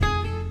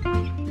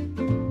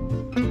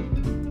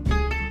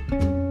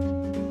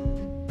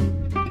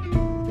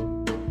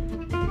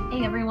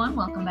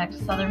back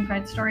to Southern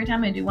Pride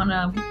Storytime. I do want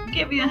to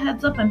give you a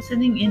heads up. I'm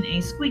sitting in a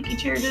squeaky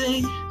chair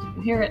today. So if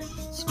you hear it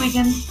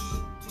squeaking,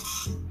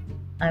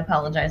 I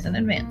apologize in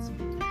advance.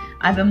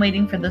 I've been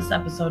waiting for this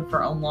episode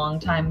for a long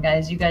time,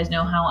 guys. You guys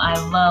know how I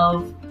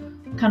love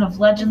kind of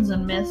legends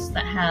and myths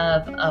that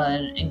have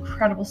an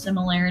incredible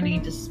similarity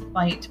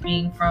despite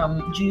being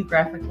from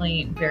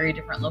geographically very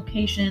different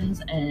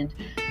locations and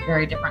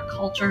very different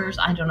cultures.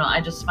 I don't know,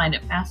 I just find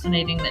it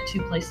fascinating that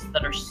two places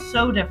that are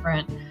so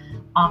different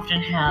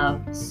often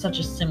have such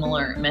a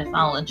similar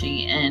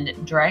mythology, and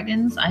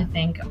dragons, I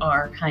think,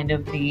 are kind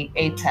of the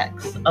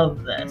apex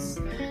of this.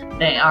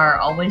 They are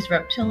always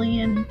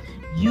reptilian,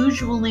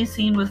 usually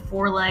seen with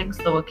 4 legs,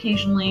 though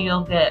occasionally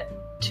you'll get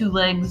 2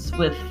 legs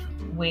with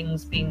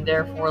wings being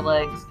their 4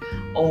 legs,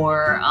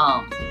 or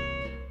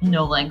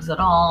no legs at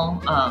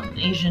all.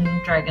 Asian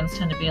dragons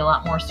tend to be a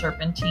lot more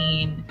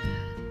serpentine.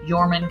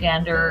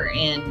 Jormungandr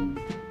in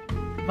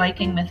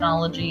Viking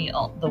mythology,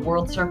 the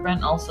world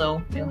serpent,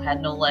 also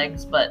had no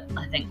legs, but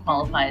I think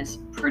qualifies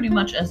pretty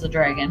much as a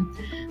dragon.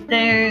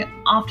 They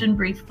often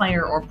breathe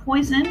fire or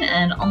poison,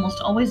 and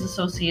almost always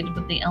associated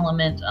with the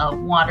element of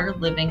water,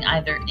 living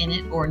either in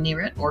it or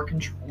near it, or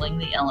controlling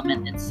the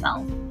element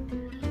itself.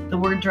 The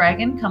word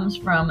dragon comes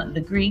from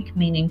the Greek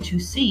meaning to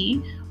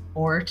see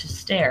or to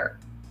stare.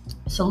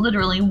 So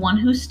literally one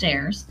who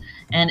stares,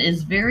 and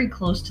is very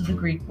close to the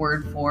Greek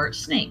word for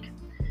snake.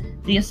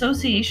 The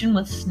association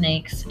with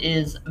snakes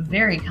is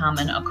very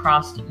common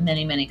across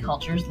many, many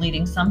cultures,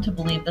 leading some to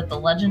believe that the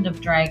legend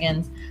of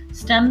dragons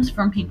stems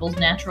from people's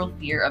natural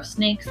fear of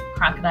snakes,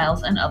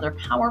 crocodiles, and other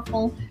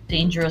powerful,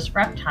 dangerous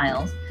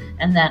reptiles,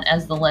 and that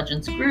as the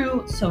legends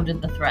grew, so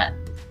did the threat.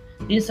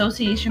 The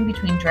association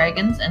between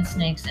dragons and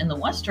snakes in the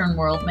Western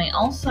world may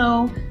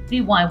also be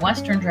why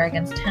Western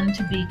dragons tend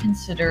to be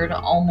considered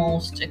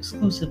almost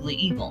exclusively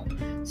evil.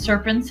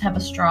 Serpents have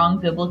a strong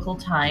biblical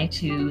tie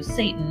to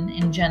Satan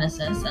in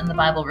Genesis, and the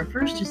Bible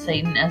refers to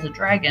Satan as a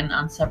dragon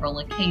on several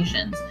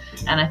occasions.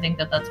 And I think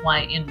that that's why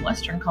in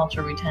Western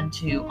culture we tend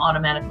to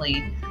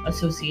automatically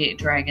associate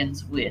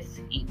dragons with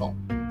evil.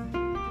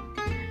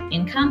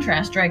 In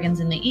contrast,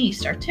 dragons in the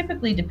East are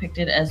typically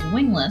depicted as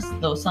wingless,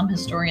 though some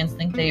historians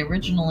think they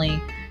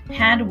originally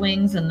had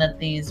wings and that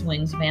these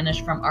wings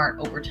vanished from art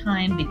over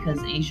time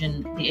because the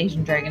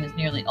Asian dragon is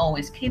nearly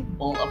always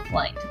capable of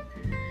flight.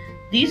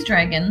 These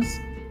dragons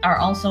are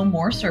also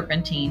more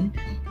serpentine.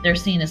 They're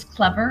seen as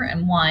clever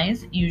and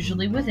wise,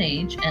 usually with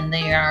age, and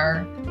they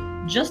are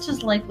just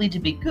as likely to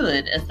be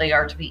good as they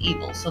are to be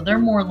evil. So they're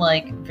more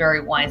like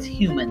very wise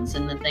humans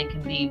in that they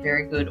can be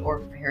very good or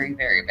very,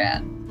 very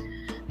bad.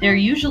 They're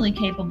usually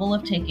capable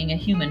of taking a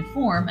human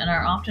form and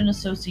are often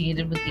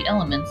associated with the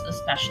elements,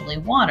 especially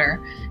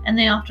water, and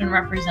they often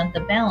represent the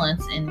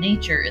balance in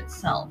nature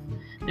itself.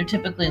 They're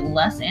typically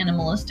less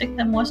animalistic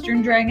than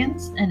Western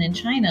dragons, and in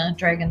China,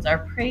 dragons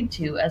are prayed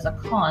to as a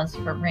cause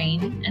for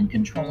rain and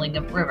controlling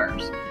of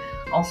rivers.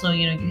 Also,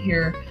 you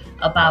hear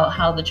about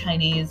how the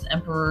Chinese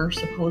emperor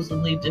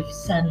supposedly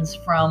descends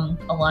from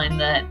a line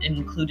that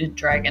included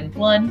dragon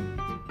blood.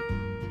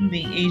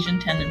 The Asian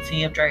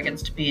tendency of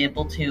dragons to be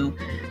able to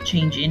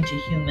change into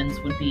humans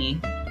would be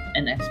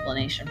an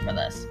explanation for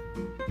this.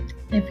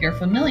 If you're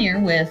familiar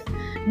with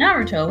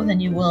Naruto, then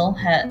you will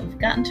have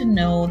gotten to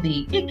know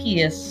the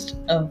ickiest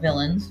of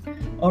villains,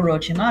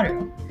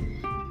 Orochimaru.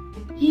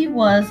 He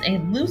was a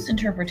loose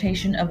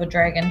interpretation of a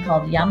dragon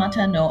called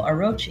Yamata no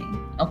Orochi.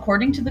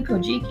 According to the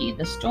Kojiki,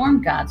 the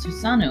storm god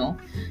Susanoo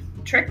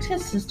tricked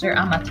his sister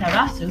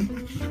Amaterasu,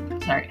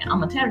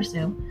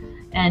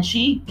 and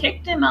she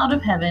kicked him out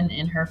of heaven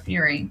in her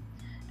fury.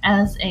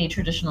 As a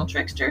traditional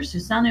trickster,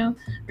 Susanoo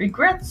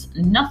regrets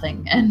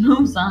nothing and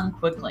moves on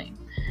quickly.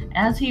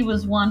 As he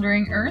was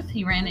wandering Earth,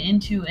 he ran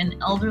into an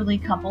elderly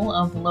couple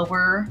of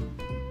lower,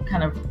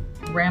 kind of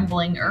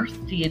rambling Earth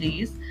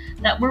deities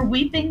that were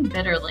weeping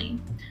bitterly.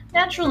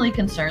 Naturally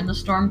concerned, the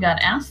storm god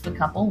asked the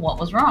couple what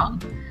was wrong.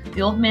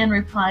 The old man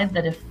replied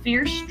that a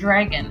fierce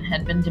dragon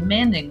had been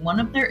demanding one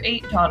of their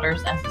 8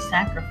 daughters as a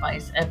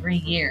sacrifice every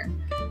year.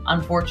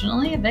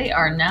 Unfortunately, they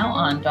are now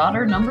on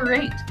daughter number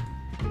 8.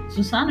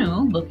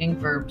 Susanoo, looking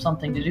for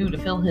something to do to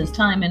fill his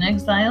time in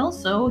exile,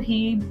 so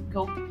he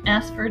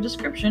asked for a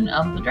description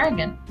of the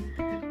dragon.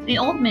 The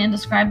old man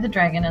described the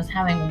dragon as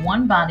having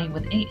 1 body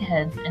with 8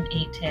 heads and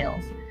 8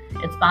 tails.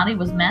 Its body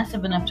was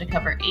massive enough to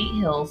cover 8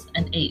 hills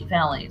and 8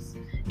 valleys.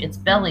 Its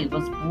belly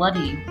was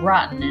bloody,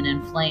 rotten, and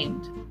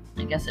inflamed.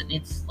 I guess it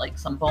needs like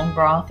some bone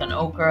broth and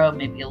okra,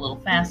 maybe a little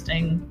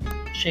fasting.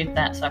 Shape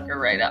that sucker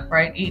right up,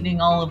 right?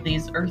 Eating all of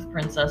these earth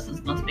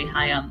princesses must be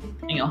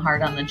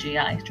hard on the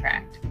GI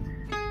tract.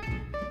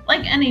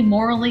 Like any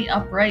morally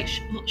upright,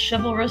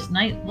 chivalrous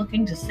knight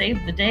looking to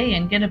save the day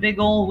and get a big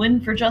ol' win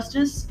for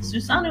justice,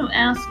 Susanoo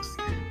asks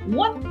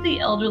what the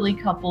elderly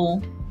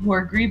couple who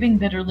are grieving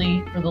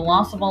bitterly for the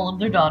loss of all of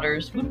their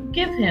daughters would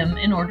give him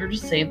in order to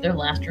save their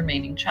last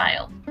remaining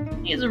child.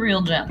 He's a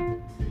real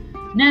gem.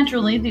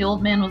 Naturally, the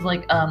old man was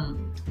like,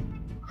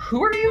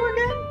 who are you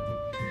again?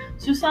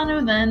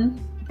 Susanoo then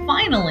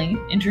finally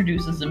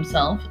introduces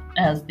himself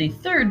as the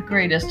third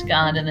greatest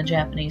god in the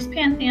Japanese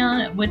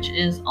pantheon, which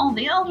is all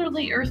the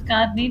elderly earth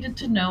god needed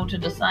to know to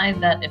decide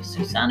that if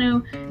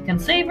Susanoo can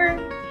save her,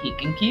 he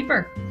can keep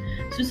her.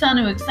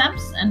 Susanoo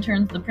accepts and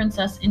turns the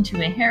princess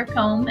into a hair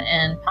comb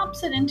and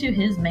pops it into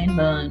his main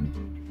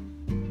bun.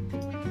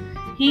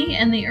 He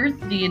and the earth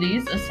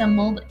deities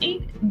assembled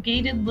 8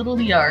 gated little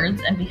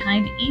yards, and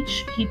behind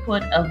each he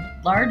put a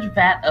large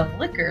vat of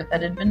liquor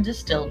that had been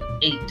distilled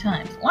 8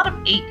 times. A lot of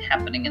 8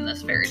 happening in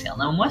this fairy tale.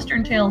 Now, in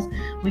Western tales,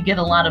 we get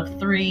a lot of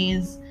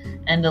 3s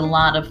and a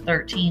lot of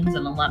 13s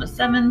and a lot of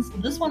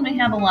 7s. This one may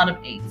have a lot of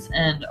 8s,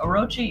 and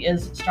Orochi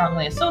is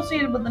strongly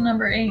associated with the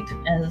number 8,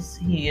 as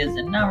he is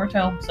in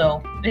Naruto,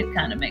 so it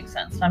kind of makes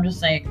sense. I'm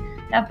just saying,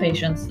 have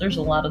patience. There's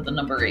a lot of the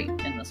number 8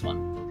 in this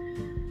one.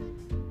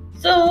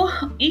 So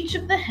each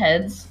of the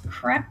heads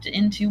crept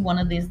into one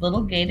of these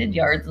little gated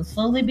yards and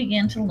slowly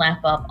began to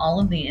lap up all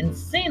of the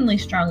insanely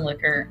strong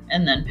liquor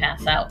and then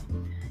pass out.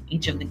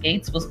 Each of the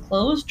gates was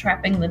closed,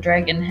 trapping the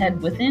dragon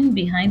head within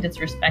behind its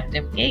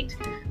respective gate.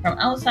 From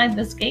outside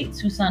this gate,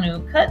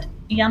 Susanoo cut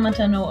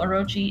Yamata no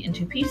Orochi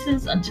into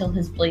pieces until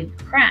his blade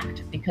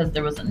cracked, because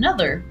there was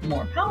another,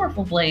 more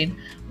powerful blade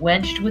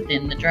wedged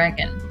within the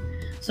dragon.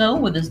 So,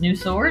 with his new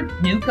sword,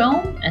 new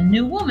comb, and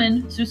new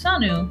woman,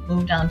 Susanoo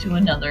moved on to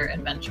another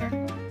adventure.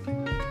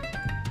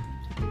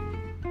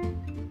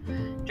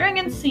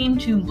 Dragons seem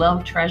to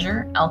love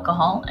treasure,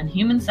 alcohol, and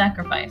human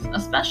sacrifice,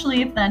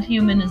 especially if that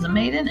human is a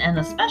maiden, and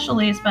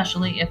especially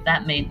if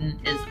that maiden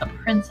is a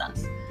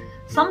princess.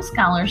 Some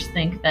scholars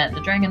think that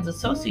the dragon's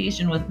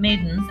association with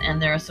maidens and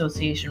their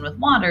association with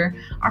water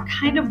are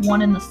kind of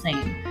one and the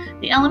same.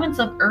 The elements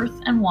of earth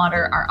and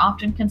water are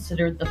often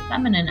considered the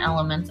feminine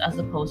elements as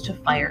opposed to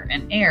fire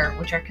and air,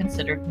 which are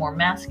considered more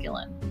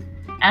masculine.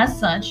 As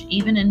such,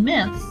 even in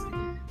myths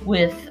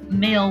with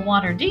male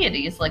water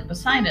deities like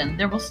Poseidon,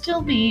 there will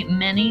still be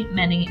many,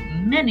 many,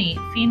 many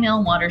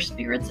female water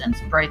spirits and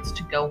sprites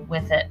to go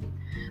with it.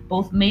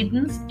 Both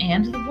maidens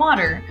and the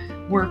water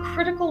were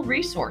critical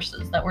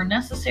resources that were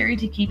necessary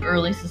to keep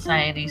early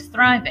societies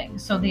thriving,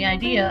 so the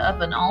idea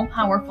of an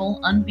all-powerful,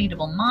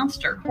 unbeatable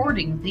monster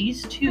hoarding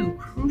these 2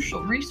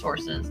 crucial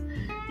resources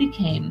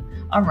became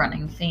a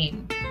running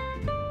theme.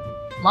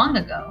 Long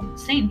ago,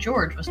 St.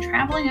 George was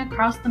traveling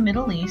across the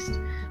Middle East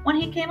when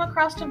he came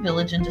across a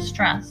village in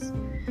distress.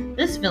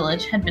 This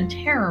village had been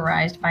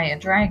terrorized by a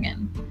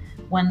dragon.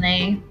 When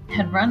they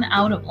had run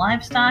out of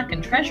livestock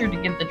and treasure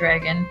to give the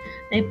dragon,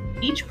 they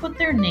each put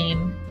their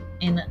name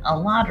in a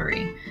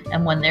lottery,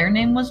 and when their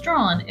name was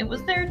drawn, it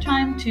was their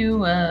time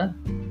to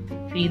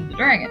feed the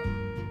dragon.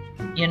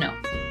 You know.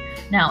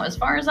 Now, as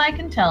far as I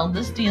can tell,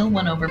 this deal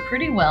went over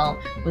pretty well,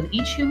 with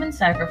each human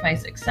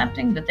sacrifice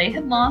accepting that they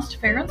had lost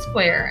fair and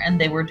square, and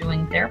they were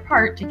doing their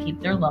part to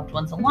keep their loved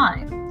ones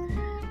alive.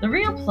 The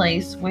real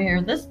place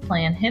where this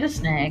plan hit a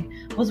snag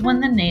was when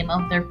the name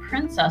of their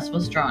princess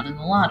was drawn in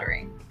the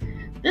lottery.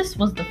 This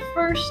was the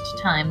first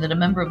time that a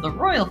member of the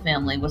royal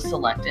family was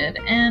selected,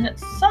 and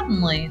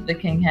suddenly the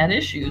king had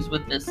issues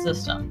with this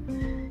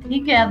system.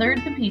 He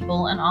gathered the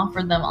people and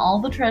offered them all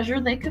the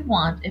treasure they could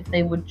want if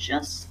they would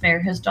just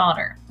spare his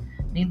daughter.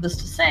 Needless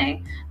to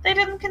say, they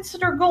didn't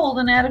consider gold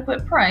an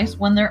adequate price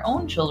when their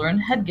own children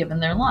had given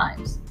their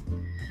lives.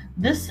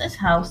 This is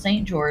how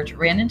St. George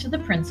ran into the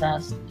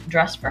princess,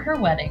 dressed for her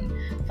wedding,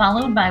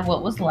 followed by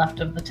what was left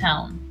of the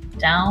town.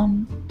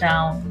 Down,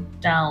 down,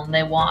 down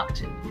they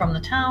walked, from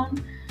the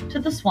town to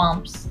the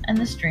swamps and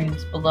the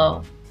streams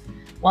below.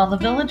 While the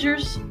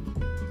villagers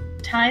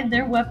tied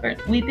their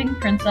weeping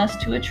princess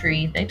to a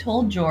tree, they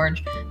told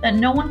George that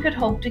no one could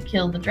hope to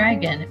kill the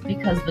dragon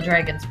because the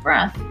dragon's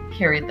breath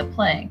carried the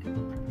plague.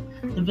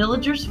 The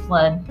villagers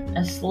fled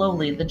as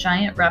slowly the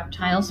giant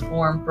reptile's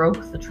form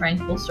broke the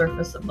tranquil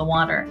surface of the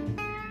water.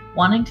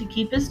 Wanting to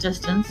keep his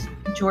distance,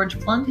 George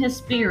flung his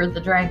spear at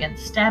the dragon,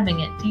 stabbing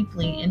it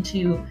deeply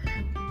into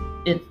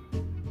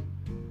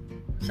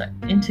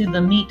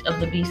the meat of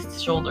the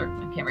beast's shoulder.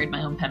 I can't read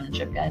my own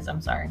penmanship, guys.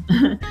 I'm sorry.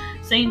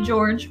 St.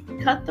 George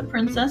cut the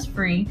princess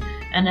free,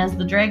 and as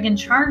the dragon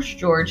charged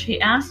George, he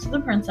asked the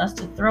princess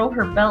to throw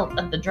her belt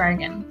at the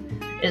dragon.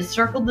 It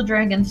circled the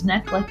dragon's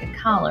neck like a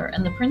collar,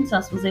 and the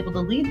princess was able to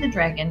lead the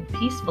dragon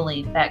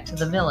peacefully back to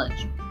the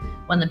village.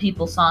 When the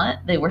people saw it,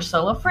 they were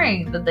so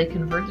afraid that they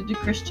converted to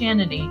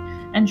Christianity,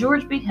 and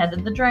George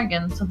beheaded the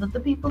dragon so that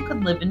the people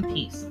could live in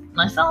peace.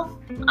 Myself,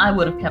 I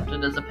would have kept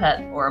it as a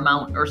pet or a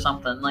mount or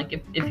something. Like,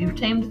 if you've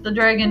tamed the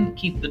dragon,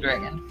 keep the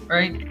dragon,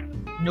 right?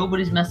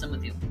 Nobody's messing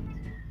with you.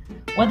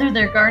 Whether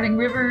they're guarding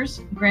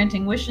rivers,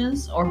 granting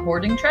wishes, or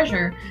hoarding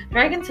treasure,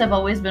 dragons have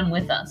always been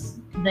with us.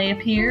 They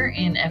appear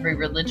in every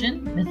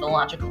religion,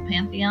 mythological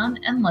pantheon,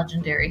 and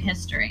legendary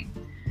history.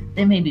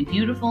 They may be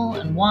beautiful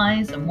and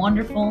wise and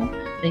wonderful.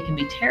 They can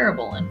be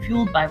terrible and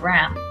fueled by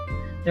wrath.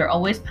 They're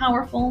always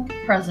powerful,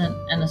 present,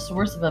 and a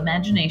source of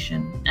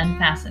imagination and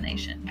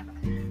fascination.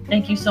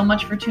 Thank you so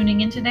much for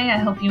tuning in today. I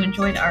hope you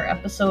enjoyed our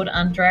episode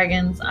on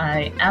dragons.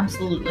 I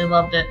absolutely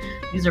loved it.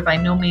 These are by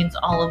no means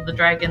all of the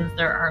dragons.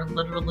 There are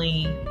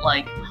literally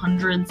like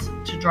hundreds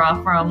to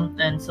draw from,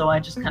 and so I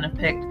just kind of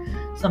picked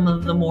some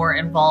of the more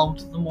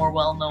involved, the more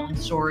well-known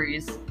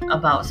stories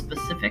about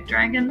specific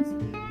dragons.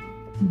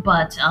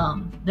 But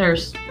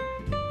there's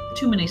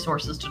too many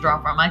sources to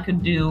draw from. I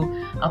could do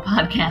a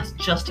podcast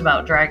just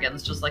about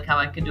dragons, just like how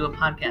I could do a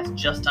podcast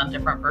just on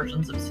different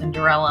versions of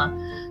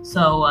Cinderella.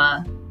 So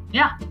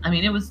yeah, I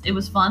mean, it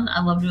was fun.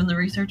 I love doing the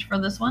research for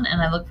this one,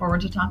 and I look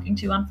forward to talking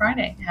to you on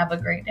Friday. Have a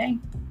great day.